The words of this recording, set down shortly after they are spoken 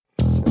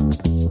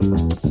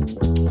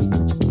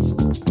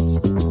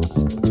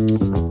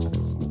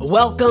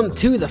Welcome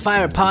to the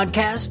F.I.R.E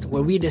podcast,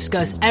 where we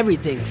discuss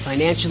everything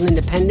financial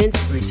independence,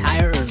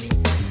 retire early.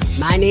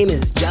 My name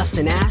is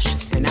Justin Ash,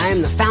 and I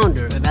am the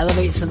founder of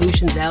Elevate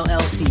Solutions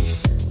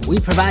LLC. We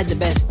provide the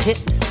best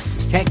tips,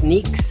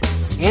 techniques,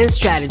 and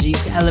strategies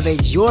to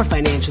elevate your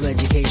financial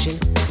education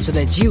so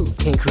that you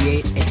can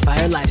create a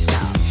FIRE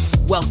lifestyle.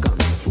 Welcome.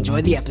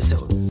 Enjoy the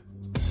episode.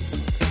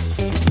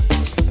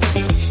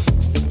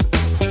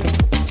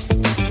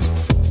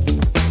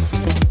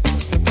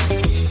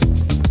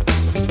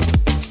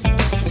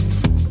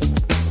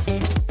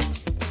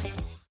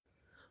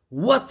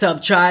 What's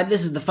up, tribe?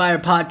 This is the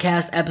F.I.R.E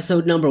podcast,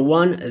 episode number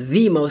 1,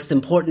 the most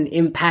important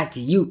impact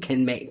you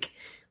can make.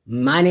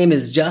 My name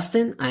is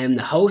Justin. I am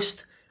the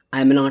host.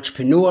 I'm an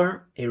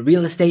entrepreneur, a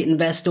real estate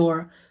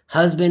investor,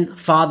 husband,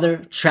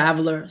 father,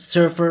 traveler,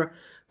 surfer,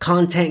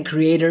 content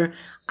creator.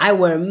 I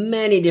wear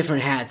many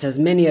different hats, as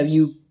many of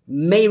you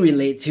may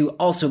relate to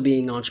also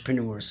being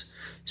entrepreneurs.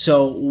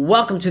 So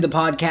welcome to the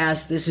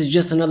podcast. This is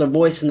just another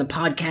voice in the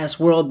podcast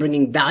world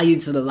bringing value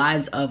to the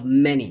lives of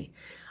many.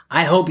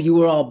 I hope you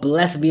are all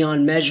blessed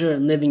beyond measure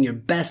and living your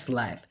best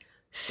life.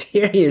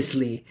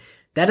 Seriously,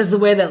 that is the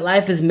way that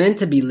life is meant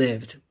to be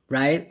lived,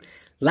 right?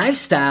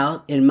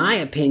 Lifestyle, in my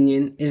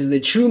opinion, is the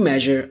true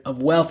measure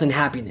of wealth and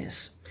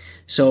happiness.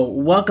 So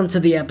welcome to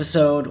the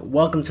episode.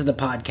 Welcome to the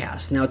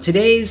podcast. Now,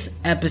 today's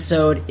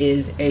episode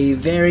is a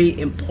very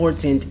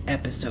important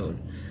episode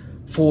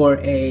for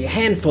a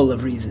handful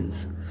of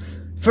reasons.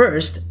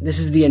 First, this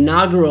is the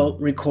inaugural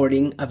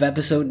recording of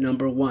episode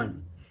number 1.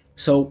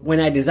 So when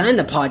I designed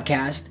the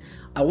podcast,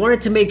 I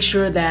wanted to make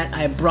sure that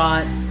I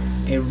brought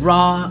a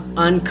raw,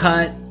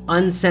 uncut,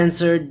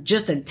 uncensored,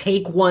 just a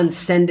take one,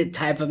 send it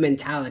type of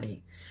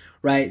mentality,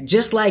 right?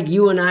 Just like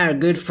you and I are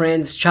good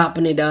friends,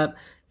 chopping it up,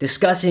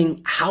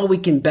 discussing how we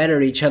can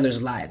better each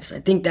other's lives. I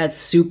think that's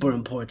super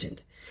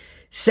important.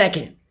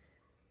 Second,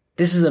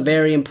 this is a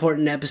very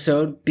important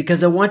episode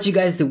because I want you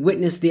guys to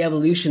witness the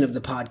evolution of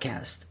the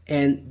podcast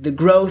and the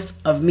growth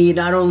of me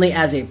not only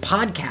as a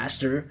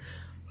podcaster,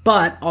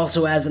 but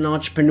also as an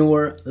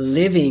entrepreneur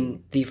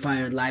living the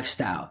FIRE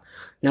lifestyle.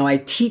 Now, I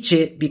teach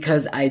it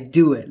because I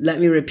do it.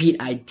 Let me repeat,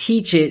 I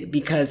teach it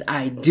because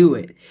I do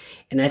it.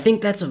 And I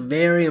think that's a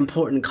very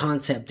important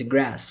concept to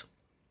grasp.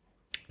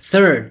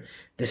 Third,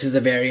 this is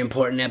a very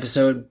important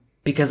episode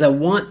because I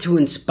want to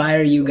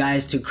inspire you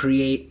guys to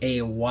create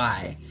a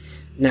why.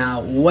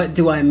 Now, what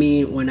do I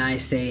mean when I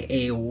say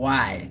a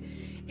why?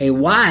 A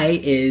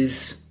why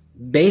is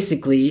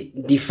basically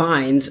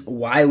defines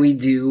why we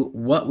do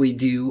what we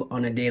do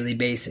on a daily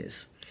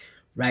basis,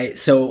 right?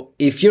 So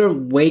if you're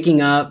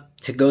waking up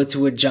to go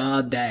to a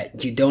job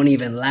that you don't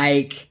even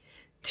like,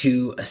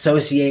 to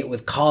associate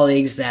with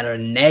colleagues that are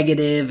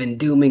negative and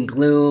doom and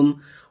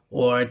gloom,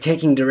 or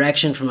taking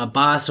direction from a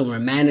boss or a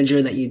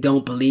manager that you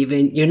don't believe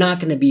in, you're not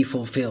going to be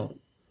fulfilled.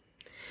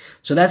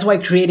 So that's why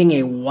creating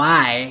a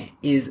why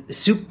is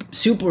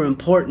super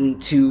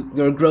important to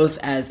your growth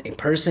as a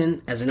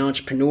person, as an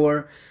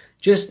entrepreneur,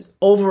 just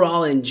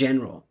overall in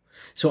general.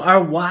 So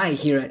our why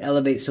here at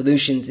Elevate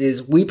Solutions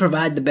is we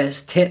provide the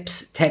best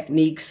tips,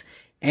 techniques,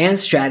 and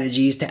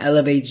strategies to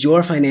elevate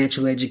your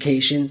financial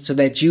education so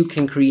that you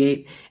can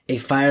create a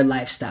FIRE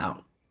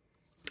lifestyle.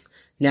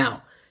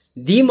 Now,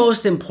 the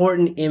most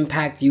important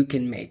impact you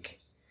can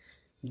make.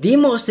 The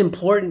most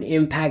important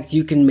impact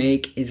you can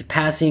make is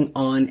passing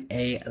on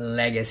a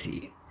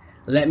legacy.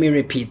 Let me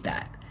repeat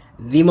that.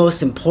 The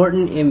most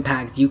important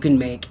impact you can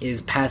make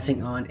is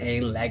passing on a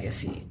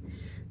legacy.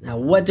 Now,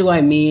 what do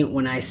I mean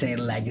when I say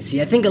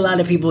legacy? I think a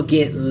lot of people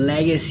get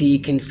legacy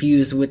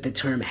confused with the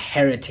term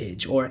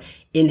heritage or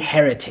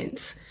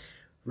inheritance,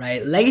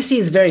 right? Legacy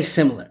is very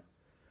similar.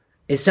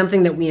 It's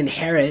something that we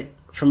inherit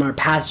from our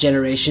past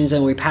generations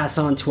and we pass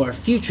on to our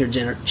future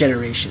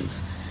generations.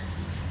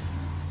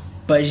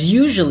 But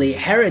usually,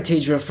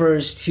 heritage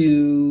refers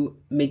to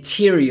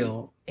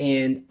material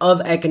and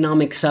of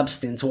economic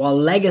substance, while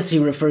legacy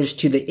refers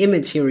to the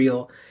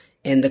immaterial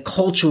and the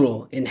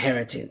cultural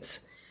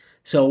inheritance.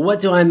 So what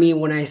do I mean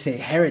when I say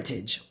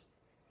heritage?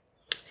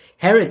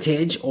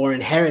 Heritage or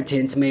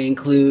inheritance may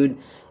include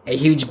a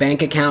huge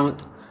bank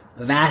account,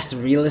 vast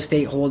real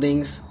estate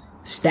holdings,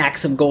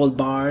 stacks of gold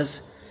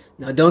bars.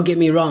 Now, don't get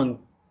me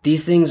wrong.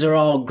 These things are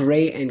all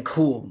great and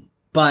cool.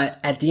 But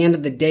at the end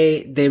of the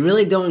day, they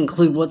really don't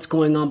include what's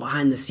going on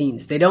behind the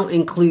scenes. They don't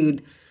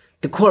include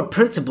the core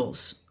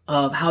principles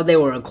of how they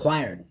were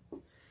acquired.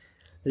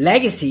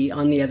 Legacy,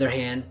 on the other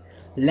hand,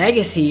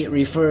 legacy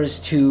refers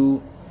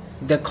to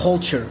the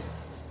culture,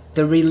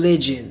 the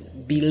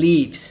religion,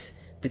 beliefs,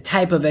 the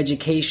type of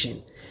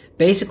education,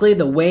 basically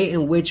the way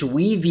in which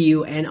we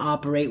view and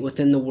operate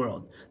within the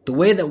world, the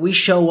way that we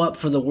show up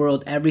for the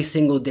world every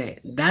single day.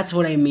 That's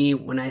what I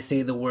mean when I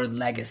say the word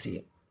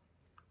legacy.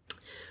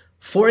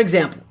 For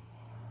example,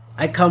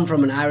 I come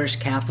from an Irish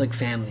Catholic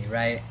family,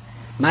 right?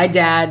 My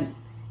dad,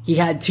 he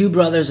had 2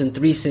 brothers and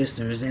 3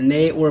 sisters, and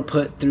they were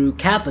put through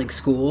Catholic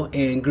school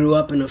and grew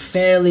up in a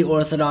fairly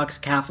Orthodox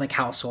Catholic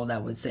household, I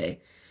would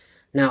say.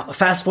 Now,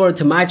 fast forward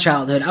to my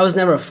childhood, I was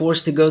never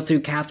forced to go through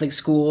Catholic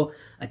school,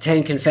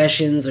 attend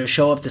confessions, or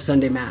show up to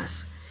Sunday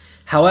Mass.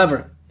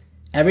 However,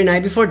 Every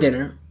night before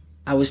dinner,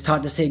 I was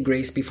taught to say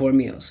grace before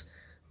meals.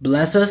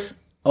 Bless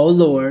us, O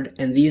Lord,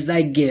 and these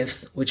thy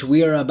gifts, which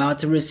we are about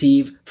to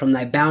receive from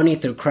thy bounty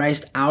through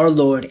Christ our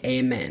Lord.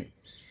 Amen.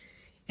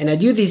 And I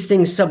do these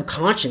things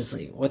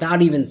subconsciously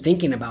without even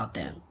thinking about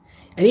them.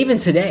 And even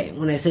today,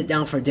 when I sit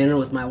down for dinner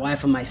with my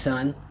wife and my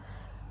son,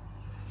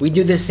 we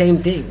do the same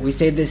thing. We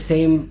say the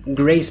same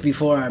grace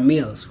before our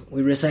meals.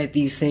 We recite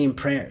these same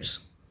prayers.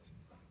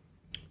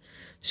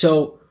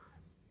 So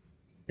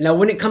now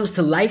when it comes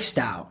to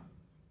lifestyle,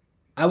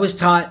 I was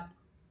taught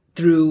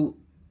through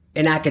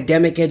an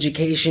academic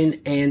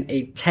education and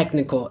a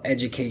technical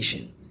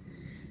education.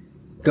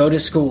 Go to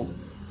school,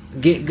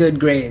 get good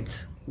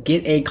grades,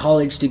 get a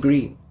college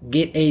degree,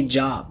 get a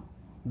job,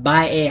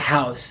 buy a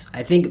house.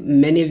 I think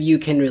many of you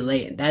can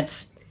relate.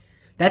 That's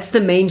the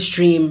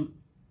mainstream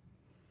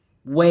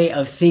way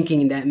of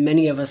thinking that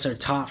many of us are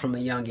taught from a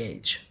young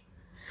age.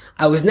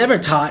 I was never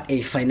taught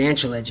a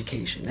financial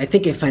education. I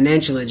think a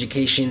financial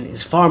education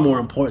is far more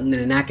important than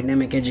an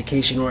academic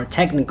education or a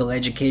technical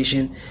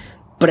education,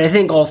 but I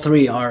think all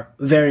three are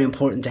very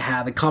important to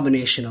have, a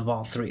combination of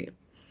all three.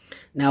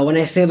 Now, when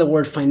I say the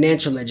word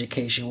financial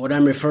education, what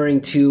I'm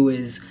referring to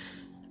is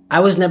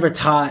I was never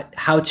taught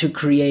how to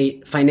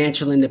create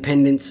financial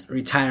independence,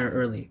 retire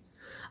early.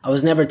 I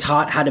was never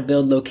taught how to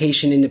build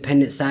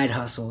location-independent side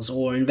hustles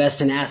or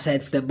invest in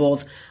assets that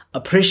both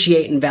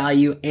appreciate in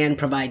value and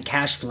provide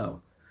cash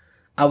flow.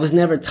 I was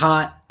never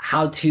taught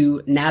how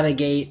to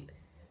navigate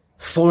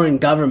foreign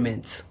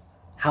governments,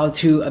 how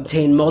to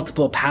obtain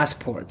multiple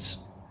passports,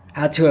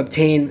 how to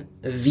obtain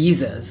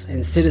visas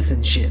and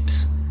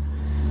citizenships.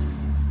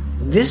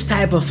 This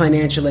type of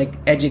financial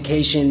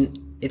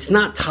education, it's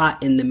not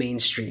taught in the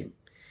mainstream.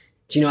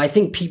 I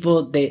think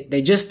people,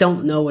 they just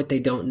don't know what they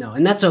don't know.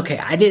 And that's okay.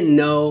 I didn't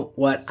know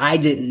what I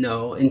didn't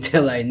know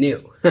until I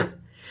knew.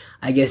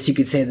 I guess you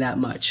could say that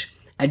much.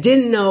 I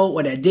didn't know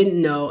what I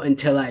didn't know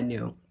until I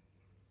knew.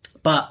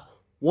 But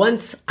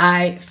once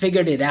I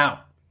figured it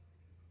out,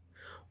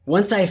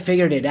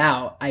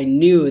 I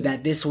knew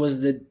that this was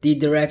the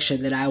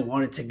direction that I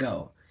wanted to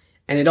go.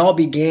 And it all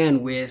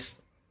began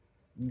with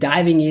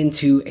diving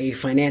into a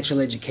financial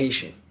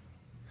education.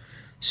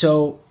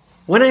 So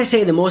when I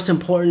say the most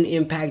important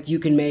impact you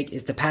can make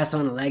is to pass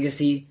on a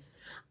legacy,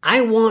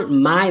 I want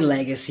my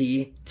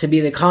legacy to be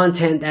the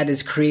content that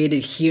is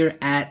created here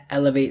at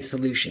Elevate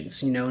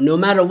Solutions. No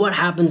matter what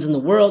happens in the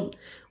world,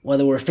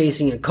 whether we're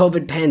facing a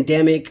COVID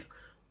pandemic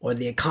or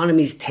the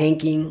economy's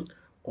tanking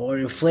or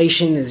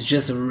inflation is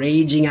just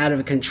raging out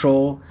of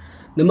control,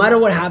 no matter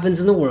what happens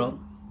in the world,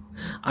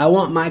 I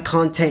want my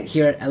content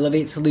here at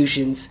Elevate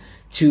Solutions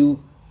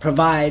to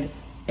provide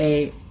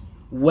a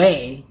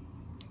way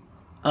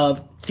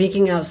of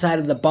thinking outside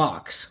of the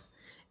box,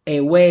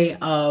 a way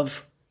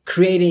of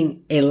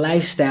creating a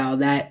lifestyle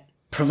that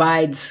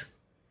provides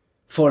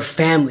for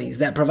families,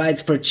 that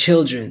provides for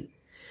children.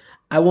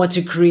 I want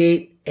to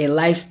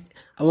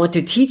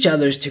teach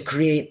others to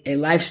create a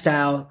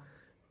lifestyle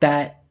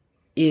that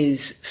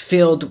is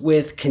filled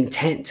with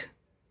content.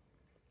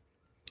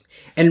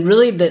 And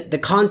really the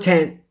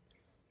content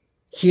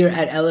here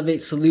at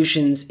Elevate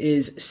Solutions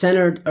is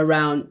centered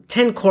around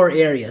 10 core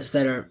areas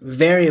that are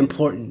very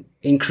important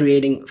in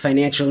creating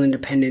financial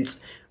independence,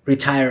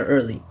 retire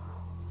early.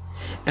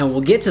 And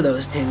we'll get to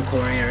those 10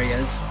 core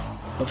areas.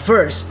 But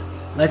first,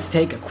 let's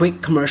take a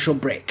quick commercial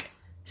break.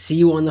 See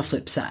you on the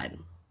flip side.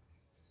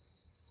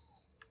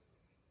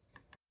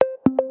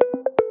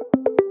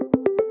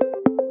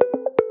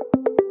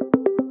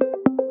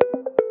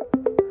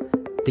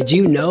 Did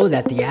you know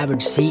that the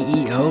average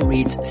CEO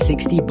reads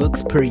 60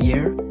 books per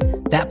year?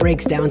 That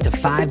breaks down to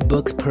 5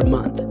 books per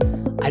month.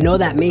 I know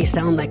that may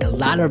sound like a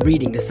lot of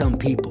reading to some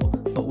people,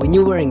 but when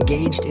you are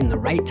engaged in the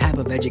right type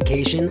of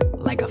education,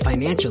 like a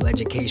financial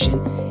education,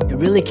 it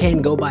really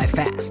can go by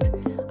fast.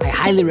 I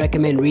highly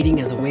recommend reading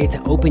as a way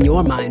to open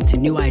your mind to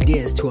new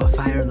ideas to a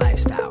FIRE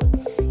lifestyle.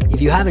 If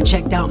you haven't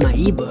checked out my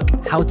ebook,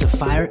 How to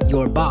Fire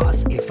Your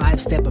Boss, a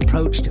 5-step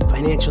approach to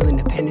financial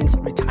independence,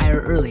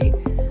 retire early,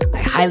 I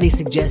highly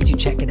suggest you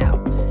check it out.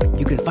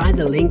 You can find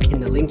the link in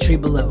the link tree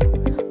below.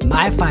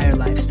 My FIRE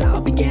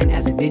lifestyle began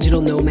as a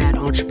digital nomad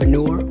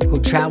entrepreneur who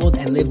traveled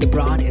and lived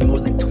abroad in more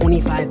than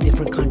 25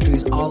 different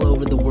countries all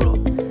over the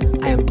world.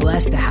 I am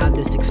blessed to have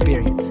this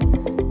experience.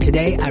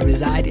 Today, I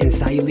reside in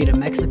Sayulita,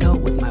 Mexico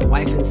with my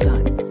wife and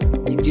son.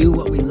 We do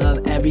what we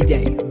love every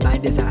day by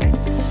design.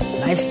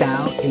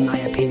 Lifestyle, in my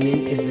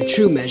opinion, is the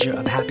true measure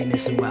of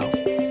happiness and wealth.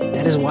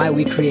 That is why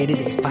we created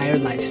a FIRE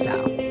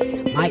lifestyle.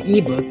 My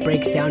ebook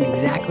breaks down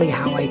exactly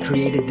how I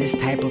created this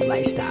type of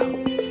lifestyle.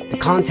 The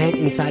content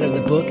inside of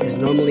the book is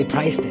normally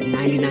priced at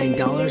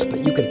 $99,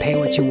 but you can pay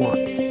what you want.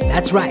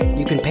 That's right,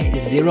 you can pay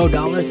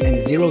 $0 and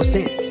 0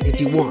 cents if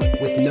you want,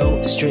 with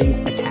no strings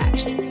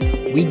attached.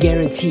 We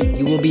guarantee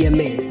you will be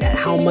amazed at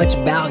how much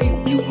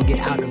value you will get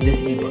out of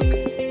this ebook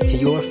to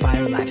your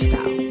FIRE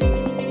lifestyle.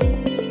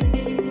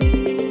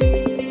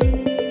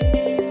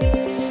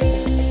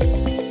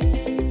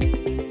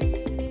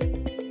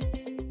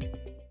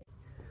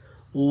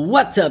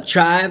 What's up,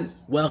 tribe?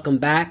 Welcome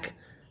back.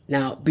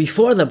 Now,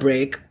 before the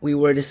break, we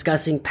were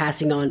discussing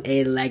passing on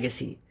a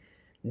legacy.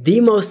 The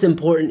most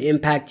important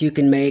impact you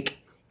can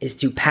make is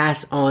to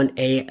pass on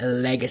a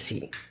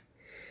legacy.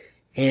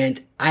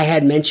 And I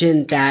had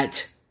mentioned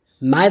that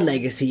my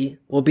legacy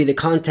will be the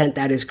content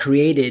that is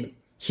created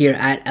here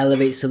at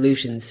Elevate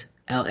Solutions,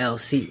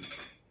 LLC.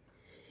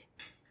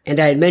 And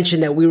I had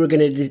mentioned that we were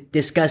going to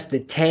discuss the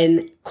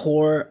 10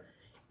 core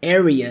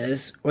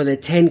areas or the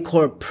 10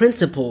 core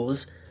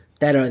principles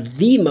that are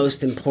the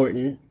most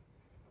important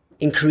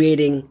in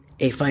creating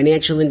a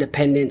financial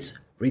independence,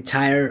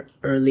 retire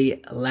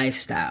early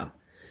lifestyle.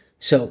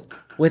 So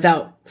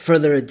without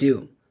further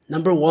ado,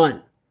 number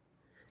 1,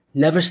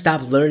 never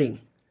stop learning.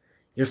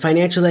 Your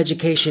financial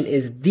education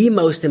is the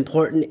most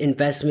important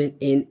investment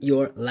in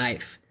your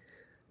life.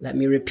 Let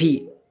me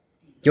repeat.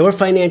 Your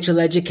financial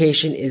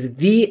education is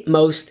the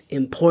most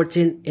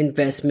important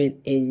investment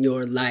in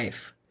your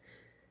life.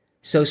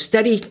 So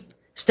study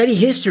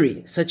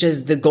history, such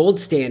as the gold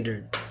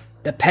standard,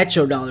 the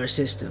petrodollar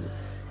system,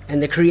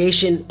 and the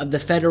creation of the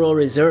Federal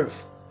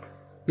Reserve.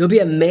 You'll be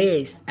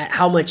amazed at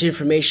how much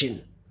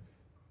information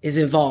is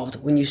involved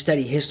when you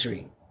study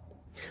history.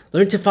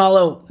 Learn to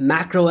follow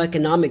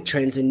macroeconomic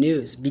trends and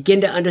news.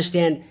 Begin to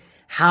understand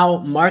how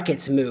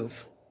markets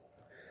move.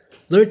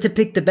 Learn to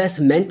pick the best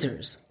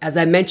mentors. As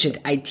I mentioned,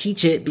 I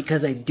teach it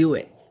because I do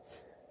it.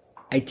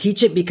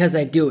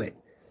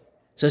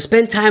 So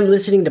spend time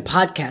listening to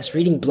podcasts,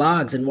 reading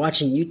blogs, and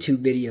watching YouTube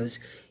videos.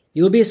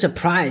 You'll be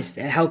surprised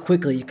at how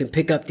quickly you can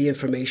pick up the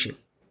information.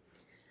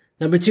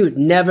 Number 2,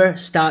 never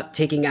stop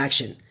taking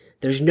action.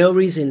 There's no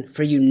reason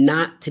for you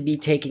not to be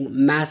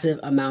taking massive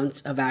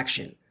amounts of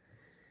action.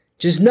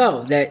 Just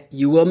know that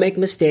you will make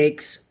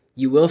mistakes,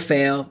 you will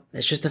fail.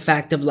 That's just a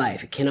fact of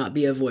life. It cannot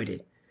be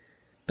avoided.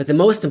 But the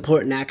most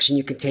important action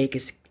you can take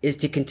is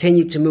to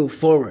continue to move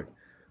forward,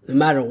 no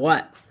matter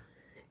what.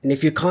 And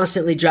if you're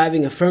constantly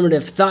driving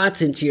affirmative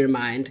thoughts into your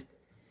mind,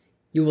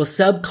 you will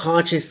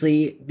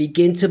subconsciously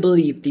begin to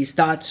believe these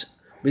thoughts,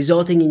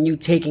 resulting in you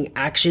taking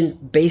action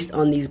based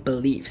on these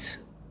beliefs.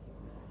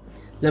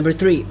 Number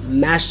 3,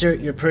 master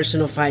your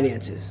personal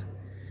finances.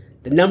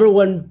 The number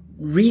one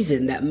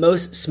reason that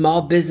most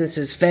small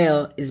businesses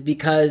fail is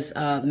because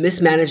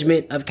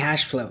mismanagement of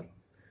cash flow,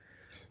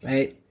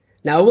 right?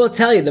 Now, I will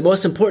tell you the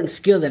most important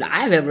skill that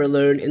I've ever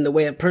learned in the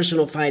way of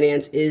personal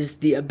finance is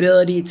the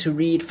ability to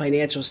read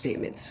financial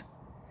statements.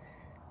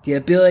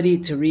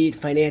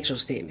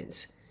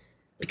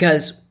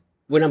 Because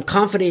when I'm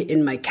confident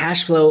in my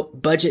cash flow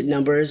budget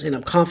numbers and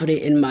I'm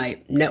confident in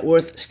my net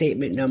worth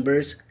statement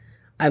numbers,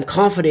 I'm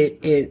confident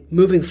in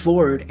moving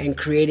forward and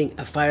creating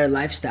a FIRE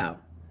lifestyle.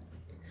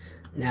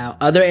 Now,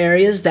 other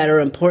areas that are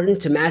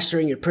important to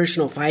mastering your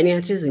personal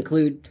finances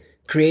include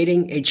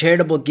creating a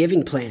charitable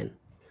giving plan.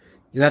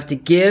 You have to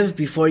give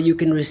before you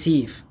can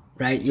receive,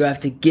 right? You have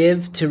to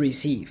give to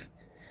receive.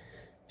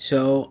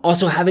 So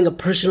also having a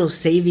personal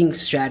savings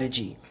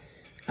strategy.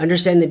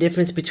 Understand the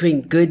difference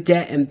between good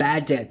debt and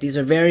bad debt. These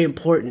are very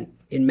important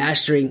in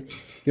mastering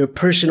your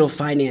personal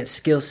finance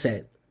skill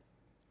set.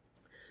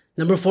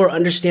 Number 4,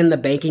 understand the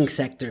banking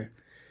sector.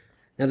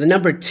 Now, the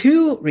number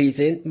 2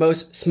 reason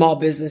most small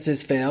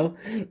businesses fail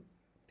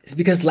is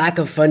because lack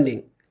of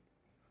funding.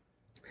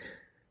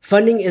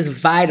 Funding is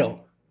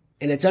vital,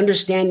 and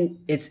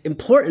it's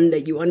important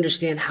that you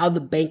understand how the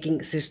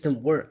banking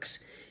system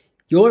works.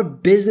 Your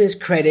business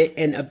credit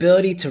and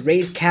ability to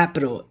raise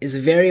capital is a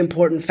very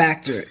important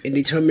factor in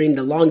determining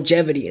the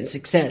longevity and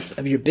success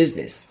of your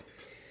business.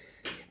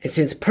 And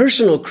since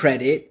personal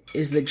credit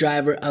is the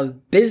driver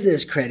of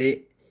business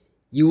credit,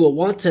 you will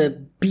want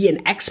to be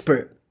an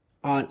expert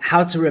on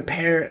how to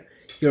repair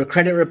your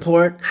credit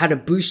report, how to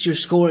boost your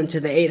score into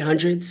the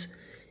 800s.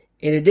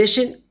 In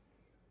addition,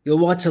 you'll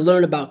want to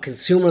learn about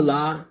consumer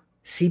law,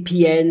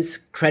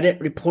 CPNs, credit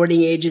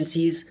reporting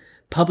agencies,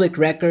 public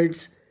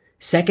records,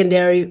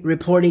 secondary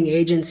reporting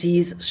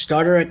agencies,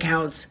 starter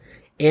accounts,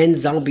 and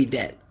zombie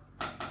debt.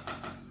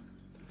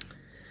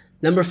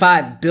 Number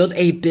 5, build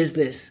a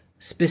business,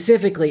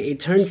 specifically a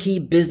turnkey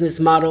business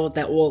model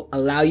that will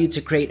allow you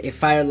to create a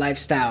FIRE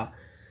lifestyle.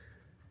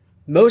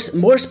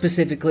 More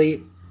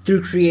specifically,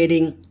 through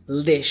creating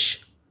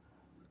LISH.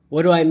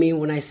 What do I mean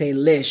when I say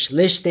LISH?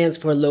 LISH stands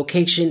for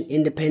Location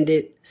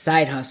Independent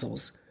Side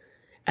Hustles.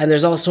 And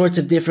there's all sorts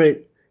of different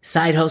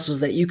side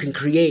hustles that you can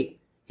create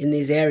in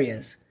these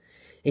areas.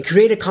 And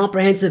create a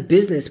comprehensive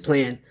business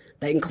plan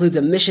that includes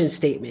a mission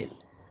statement,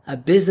 a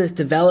business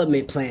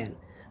development plan,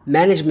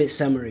 management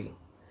summary,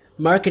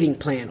 marketing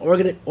plan,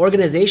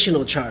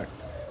 organizational chart,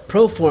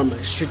 pro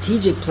forma,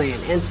 strategic plan,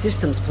 and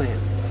systems plan.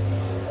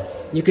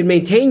 You can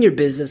maintain your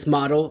business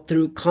model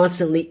through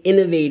constantly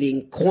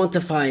innovating,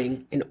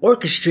 quantifying, and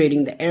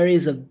orchestrating the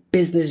areas of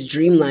business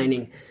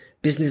streamlining,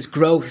 business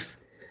growth,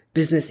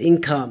 business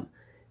income,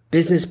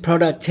 business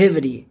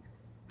productivity,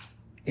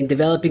 and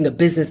developing a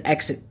business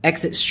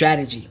exit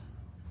strategy.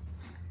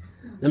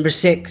 Number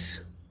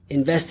 6,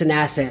 invest in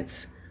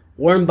assets.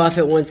 Warren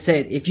Buffett once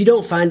said, if you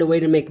don't find a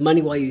way to make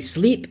money while you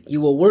sleep, you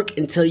will work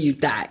until you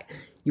die.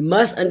 You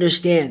must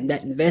understand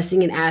that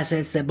investing in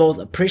assets that both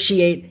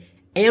appreciate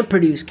and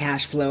produce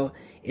cash flow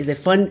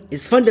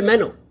is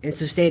fundamental in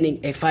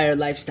sustaining a FIRE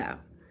lifestyle.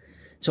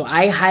 So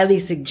I highly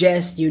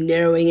suggest you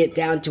narrowing it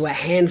down to a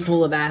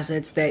handful of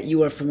assets that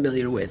you are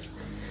familiar with.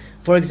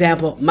 For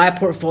example, my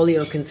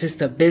portfolio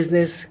consists of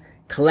business,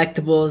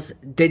 collectibles,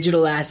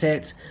 digital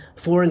assets,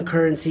 foreign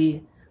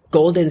currency,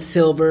 gold and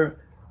silver,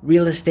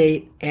 real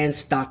estate, and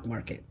stock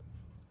market.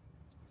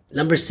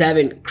 Number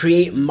 7,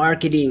 create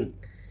marketing.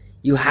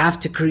 You have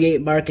to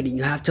create marketing.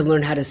 You have to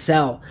learn how to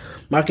sell.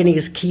 Marketing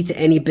is key to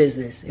any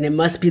business, and it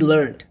must be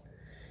learned.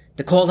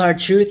 The cold hard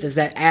truth is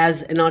that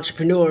as an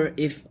entrepreneur,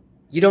 if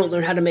you don't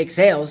learn how to make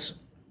sales,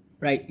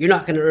 right, you're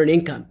not going to earn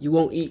income. You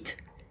won't eat.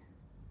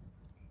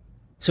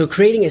 So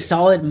creating a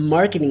solid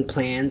marketing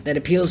plan that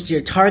appeals to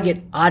your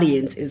target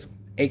audience is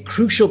a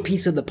crucial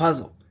piece of the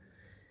puzzle.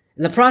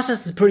 And the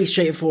process is pretty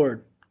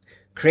straightforward.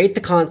 Create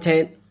the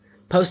content,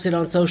 post it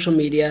on social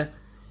media,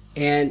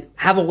 and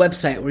have a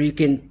website where you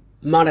can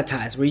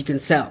monetize, where you can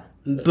sell.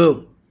 And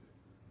boom,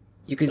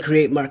 you can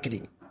create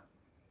marketing.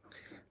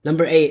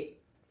 Number 8,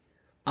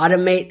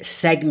 automate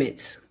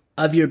segments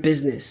of your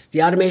business.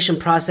 The automation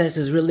process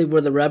is really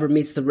where the rubber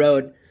meets the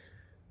road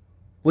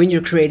when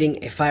you're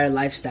creating a FIRE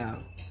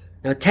lifestyle.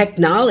 Now,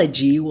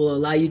 technology will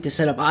allow you to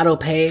set up auto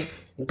pay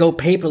and go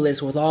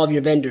paperless with all of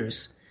your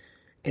vendors.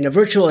 And a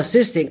virtual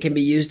assistant can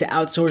be used to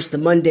outsource the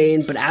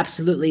mundane but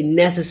absolutely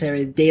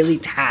necessary daily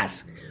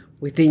tasks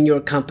within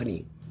your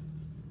company.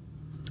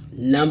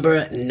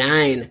 Number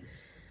 9,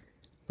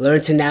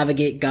 learn to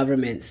navigate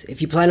governments.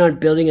 If you plan on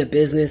building a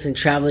business and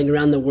traveling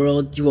around the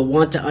world, you will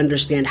want to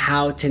understand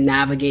how to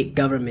navigate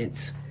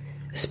governments,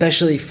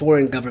 especially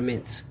foreign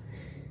governments.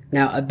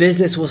 Now, a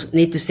business will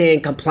need to stay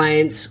in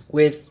compliance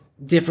with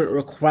different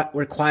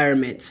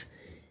requirements,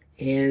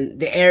 and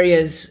the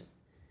areas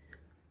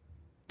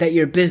that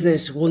your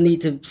business will need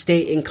to stay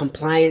in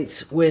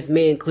compliance with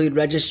may include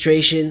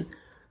registration,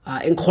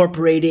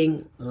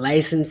 incorporating,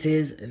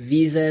 licenses,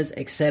 visas,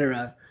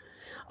 etc.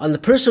 On the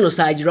personal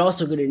side, you're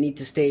also going to need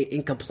to stay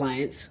in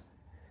compliance,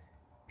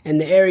 and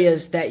the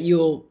areas that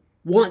you'll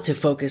want to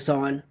focus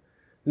on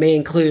may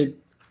include,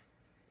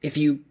 if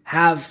you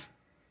have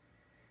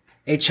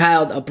a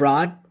child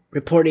abroad,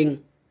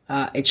 reporting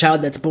a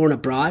child that's born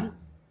abroad,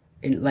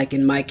 like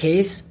in my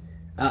case,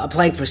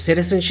 applying for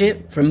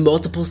citizenship, for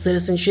multiple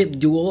citizenship,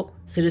 dual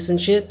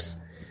citizenships,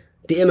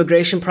 the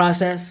immigration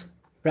process,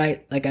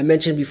 right? Like I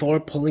mentioned before,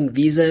 pulling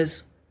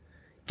visas,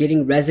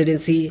 getting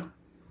residency,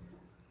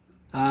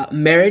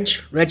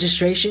 marriage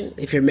registration,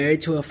 if you're married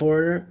to a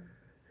foreigner,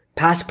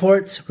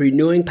 passports,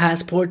 renewing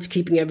passports,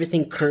 keeping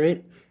everything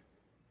current,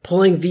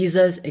 pulling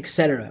visas,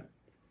 etc.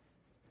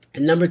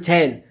 And number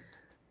 10,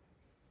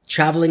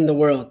 traveling the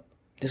world.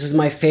 This is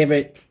my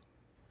favorite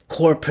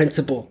core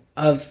principle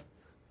of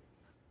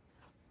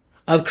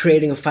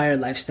creating a FIRE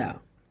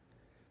lifestyle.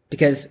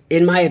 Because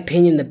in my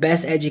opinion, the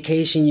best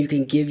education you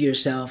can give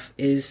yourself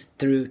is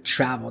through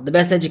travel. The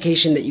best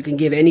education that you can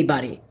give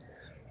anybody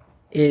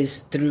is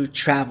through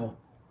travel.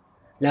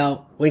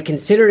 Now, when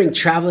considering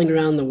traveling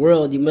around the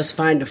world, you must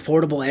find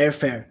affordable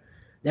airfare.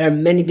 There are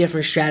many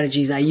different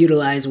strategies I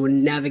utilize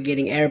when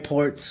navigating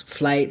airports,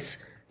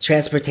 flights,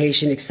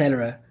 transportation,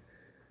 etc.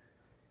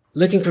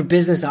 Looking for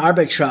business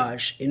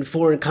arbitrage in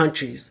foreign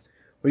countries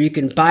where you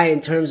can buy in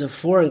terms of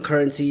foreign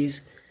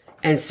currencies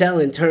and sell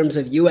in terms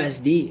of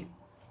USD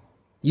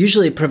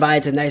usually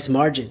provides a nice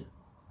margin.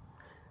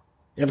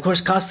 And of course,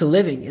 cost of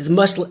living is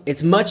much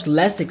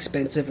less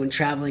expensive when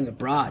traveling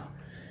abroad.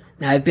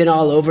 Now, I've been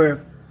all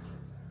over,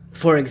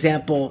 for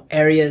example,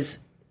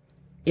 areas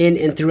in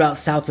and throughout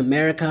South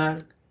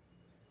America,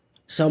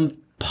 some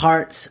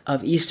parts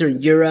of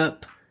Eastern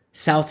Europe,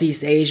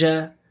 Southeast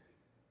Asia,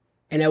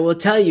 and I will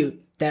tell you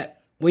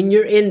that when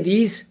you're in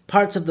these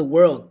parts of the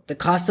world, the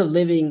cost of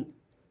living,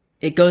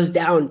 it goes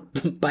down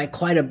by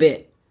quite a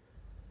bit,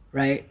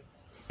 right?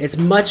 It's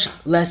much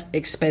less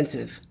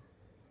expensive.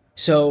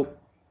 So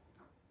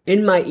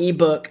in my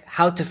ebook,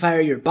 How to Fire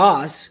Your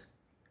Boss,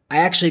 I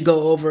actually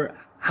go over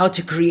how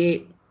to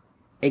create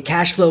a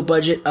cash flow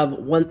budget of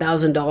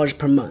 $1,000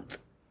 per month.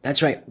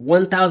 That's right,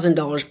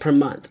 $1,000 per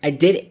month. I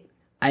did it.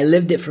 I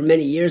lived it for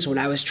many years when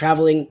I was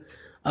traveling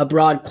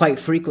abroad quite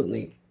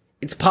frequently.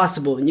 It's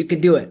possible and you can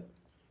do it.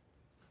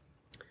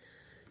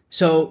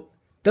 So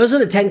those are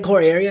the 10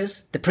 core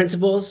areas, the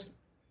principles.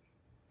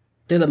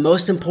 They're the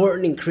most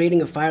important in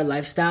creating a FIRE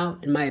lifestyle,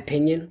 in my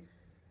opinion.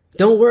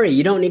 Don't worry,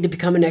 you don't need to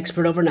become an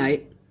expert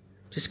overnight.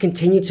 Just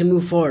continue to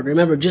move forward.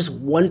 Remember,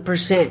 just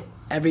 1%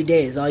 every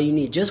day is all you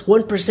need. Just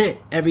 1%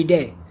 every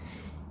day.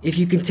 If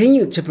you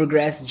continue to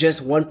progress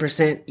just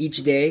 1%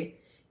 each day,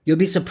 you'll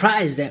be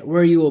surprised at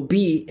where you will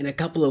be in a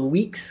couple of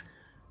weeks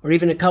or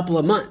even a couple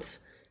of months.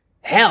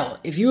 Hell,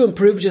 if you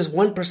improve just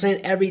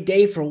 1% every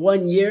day for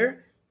 1 year,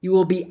 you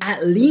will be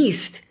at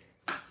least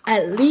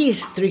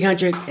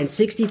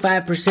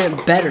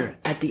 365% better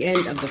at the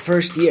end of the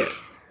first year.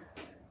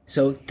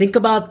 So think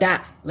about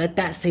that. Let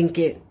that sink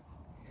in.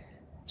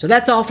 So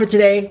that's all for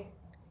today,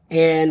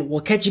 and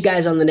we'll catch you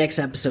guys on the next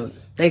episode.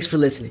 Thanks for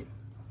listening.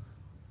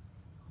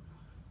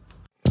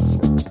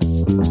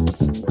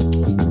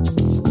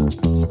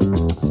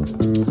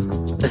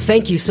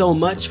 thank you so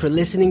much for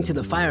listening to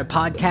the F.I.R.E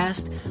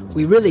podcast.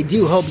 We really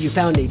do hope you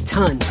found a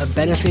ton of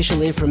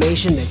beneficial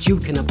information that you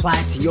can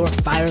apply to your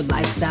F.I.R.E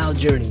lifestyle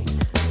journey.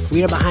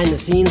 We are behind the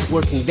scenes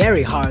working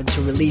very hard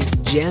to release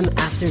gem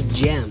after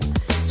gem.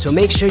 So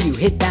make sure you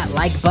hit that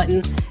like button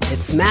and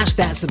smash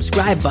that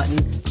subscribe button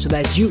so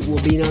that you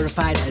will be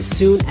notified as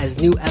soon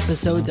as new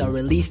episodes are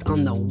released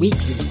on the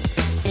weekly.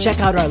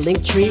 Check out our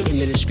link tree in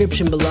the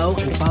description below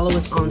and follow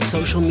us on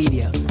social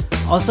media.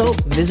 Also,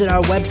 visit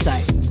our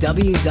website,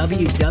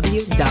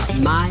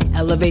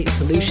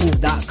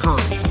 www.myelevatesolutions.com.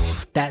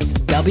 That's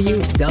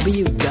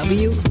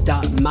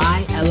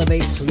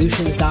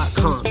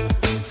www.myelevatesolutions.com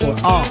for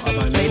all of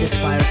our latest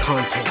F.I.R.E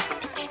content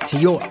to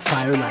your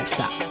F.I.R.E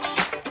lifestyle.